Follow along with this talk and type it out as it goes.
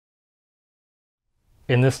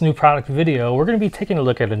In this new product video, we're going to be taking a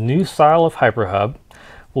look at a new style of hyper hub.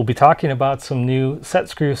 We'll be talking about some new set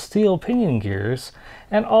screw steel pinion gears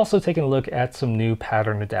and also taking a look at some new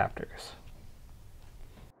pattern adapters.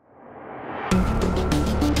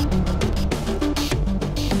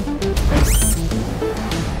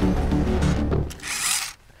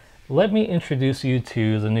 Let me introduce you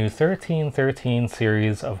to the new 1313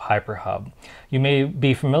 series of hyper hub. You may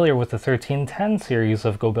be familiar with the 1310 series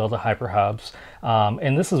of goBILDA hyper hubs,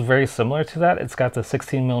 and this is very similar to that. It's got the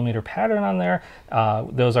 16mm pattern on there.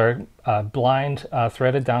 Those are blind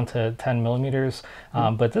threaded down to 10 millimeters,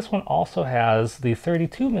 but this one also has the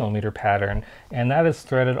 32mm pattern, and that is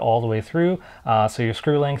threaded all the way through, so your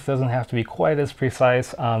screw length doesn't have to be quite as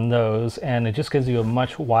precise on those, and it just gives you a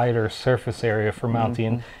much wider surface area for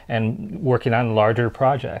mounting and working on larger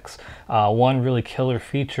projects. One really killer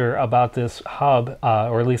feature about this hub,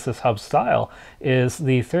 or at least this hub style, is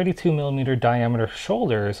the 32mm diameter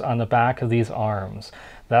shoulders on the back of these arms.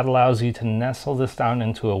 That allows you to nestle this down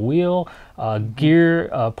into a wheel, a gear,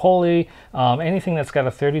 a pulley, anything that's got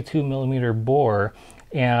a 32mm bore.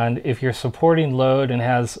 And if you're supporting load and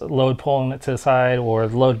has load pulling it to the side or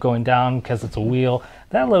load going down because it's a wheel,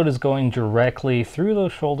 that load is going directly through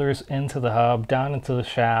those shoulders into the hub, down into the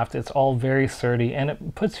shaft. It's all very sturdy, and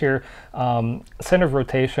it puts your center of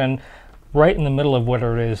rotation right in the middle of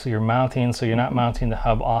whatever it is you're mounting, so you're not mounting the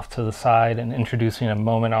hub off to the side and introducing a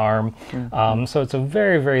moment arm. So it's a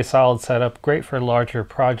very, very solid setup, great for larger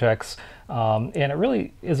projects, and it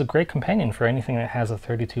really is a great companion for anything that has a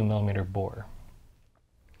 32mm bore.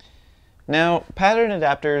 Now, pattern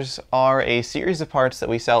adapters are a series of parts that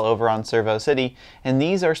we sell over on Servo City, and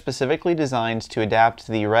these are specifically designed to adapt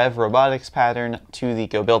the REV robotics pattern to the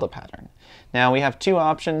goBILDA pattern. Now, we have two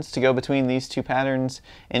options to go between these two patterns,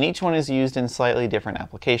 and each one is used in slightly different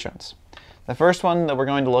applications. The first one that we're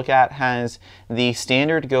going to look at has the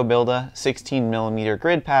standard goBILDA 16mm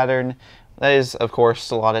grid pattern that is, of course,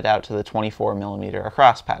 slotted out to the 24mm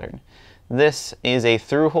across pattern. This is a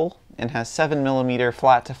through hole and has 7mm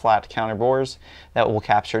flat-to-flat counter bores that will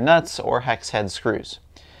capture nuts or hex head screws.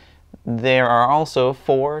 There are also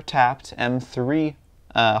 4 tapped M3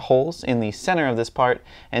 holes in the center of this part,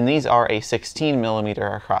 and these are a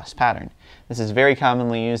 16mm across pattern. This is very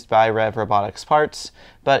commonly used by REV robotics parts,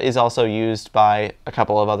 but is also used by a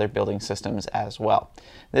couple of other building systems as well.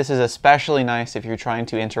 This is especially nice if you're trying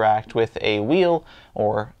to interact with a wheel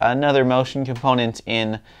or another motion component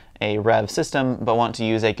in a REV system, but want to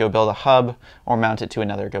use a goBILDA hub or mount it to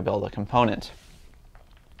another goBILDA component.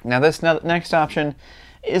 Now, this next option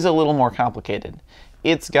is a little more complicated.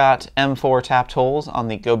 It's got M4 tapped holes on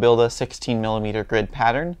the goBILDA 16mm grid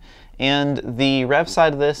pattern, and the REV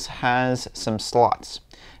side of this has some slots.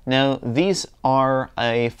 Now, these are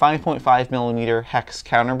a 5.5mm hex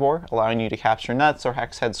counterbore, allowing you to capture nuts or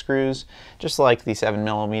hex head screws, just like the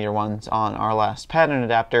 7mm ones on our last pattern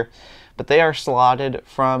adapter, but they are slotted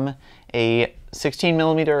from a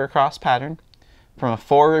 16mm across pattern, from a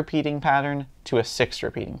 4 repeating pattern to a 6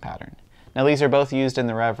 repeating pattern. Now, these are both used in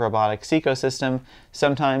the REV robotics ecosystem.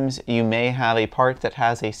 Sometimes you may have a part that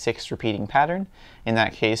has a 6 repeating pattern. In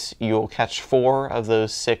that case, you'll catch 4 of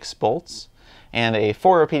those 6 bolts, and a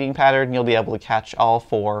 4 repeating pattern, you'll be able to catch all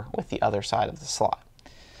 4 with the other side of the slot.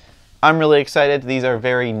 I'm really excited. These are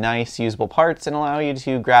very nice, usable parts and allow you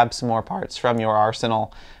to grab some more parts from your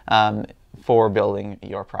arsenal for building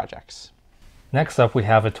your projects. Next up, we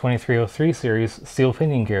have a 2303 series steel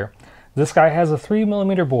pinion gear. This guy has a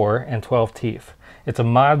 3mm bore and 12 teeth. It's a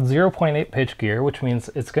mod 0.8 pitch gear, which means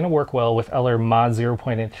it's going to work well with other mod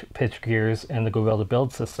 0.8 pitch gears in the goBILDA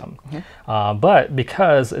build system. But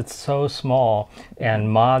because it's so small,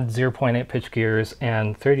 and mod 0.8 pitch gears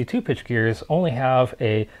and 32 pitch gears only have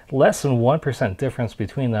a less than 1% difference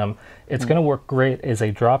between them, it's going to work great as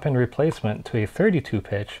a drop-in replacement to a 32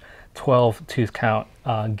 pitch 12 tooth count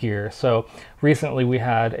gear. So recently we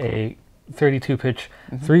had a 32 pitch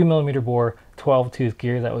 3mm bore 12 tooth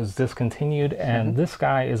gear that was discontinued, and this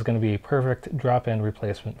guy is going to be a perfect drop-in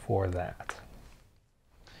replacement for that.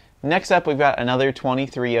 Next up, we've got another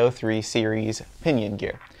 2303 series pinion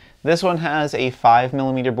gear. This one has a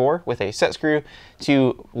 5mm bore with a set screw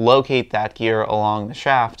to locate that gear along the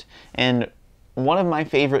shaft, and one of my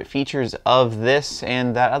favorite features of this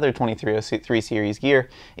and that other 2303 series gear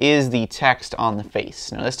is the text on the face.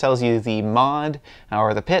 Now, this tells you the mod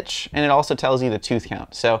or the pitch, and it also tells you the tooth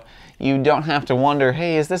count. So you don't have to wonder,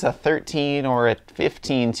 hey, is this a 13 or a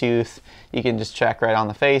 15 tooth? You can just check right on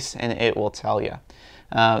the face and it will tell you.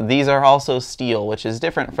 These are also steel, which is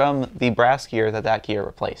different from the brass gear that gear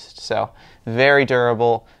replaced. So very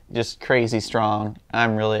durable, just crazy strong.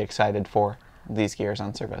 I'm really excited for these gears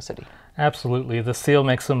on Servo City. Absolutely. The seal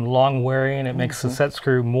makes them long wearing. It makes the set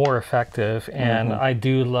screw more effective. And I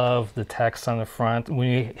do love the text on the front. When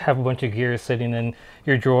you have a bunch of gears sitting in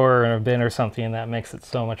your drawer or in a bin or something, that makes it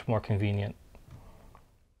so much more convenient.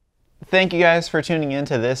 Thank you guys for tuning in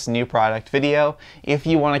to this new product video. If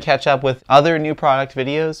you want to catch up with other new product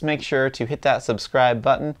videos, make sure to hit that subscribe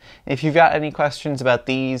button. If you've got any questions about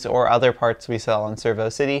these or other parts we sell on Servo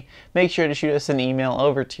City, make sure to shoot us an email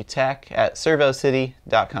over to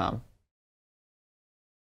tech@servocity.com.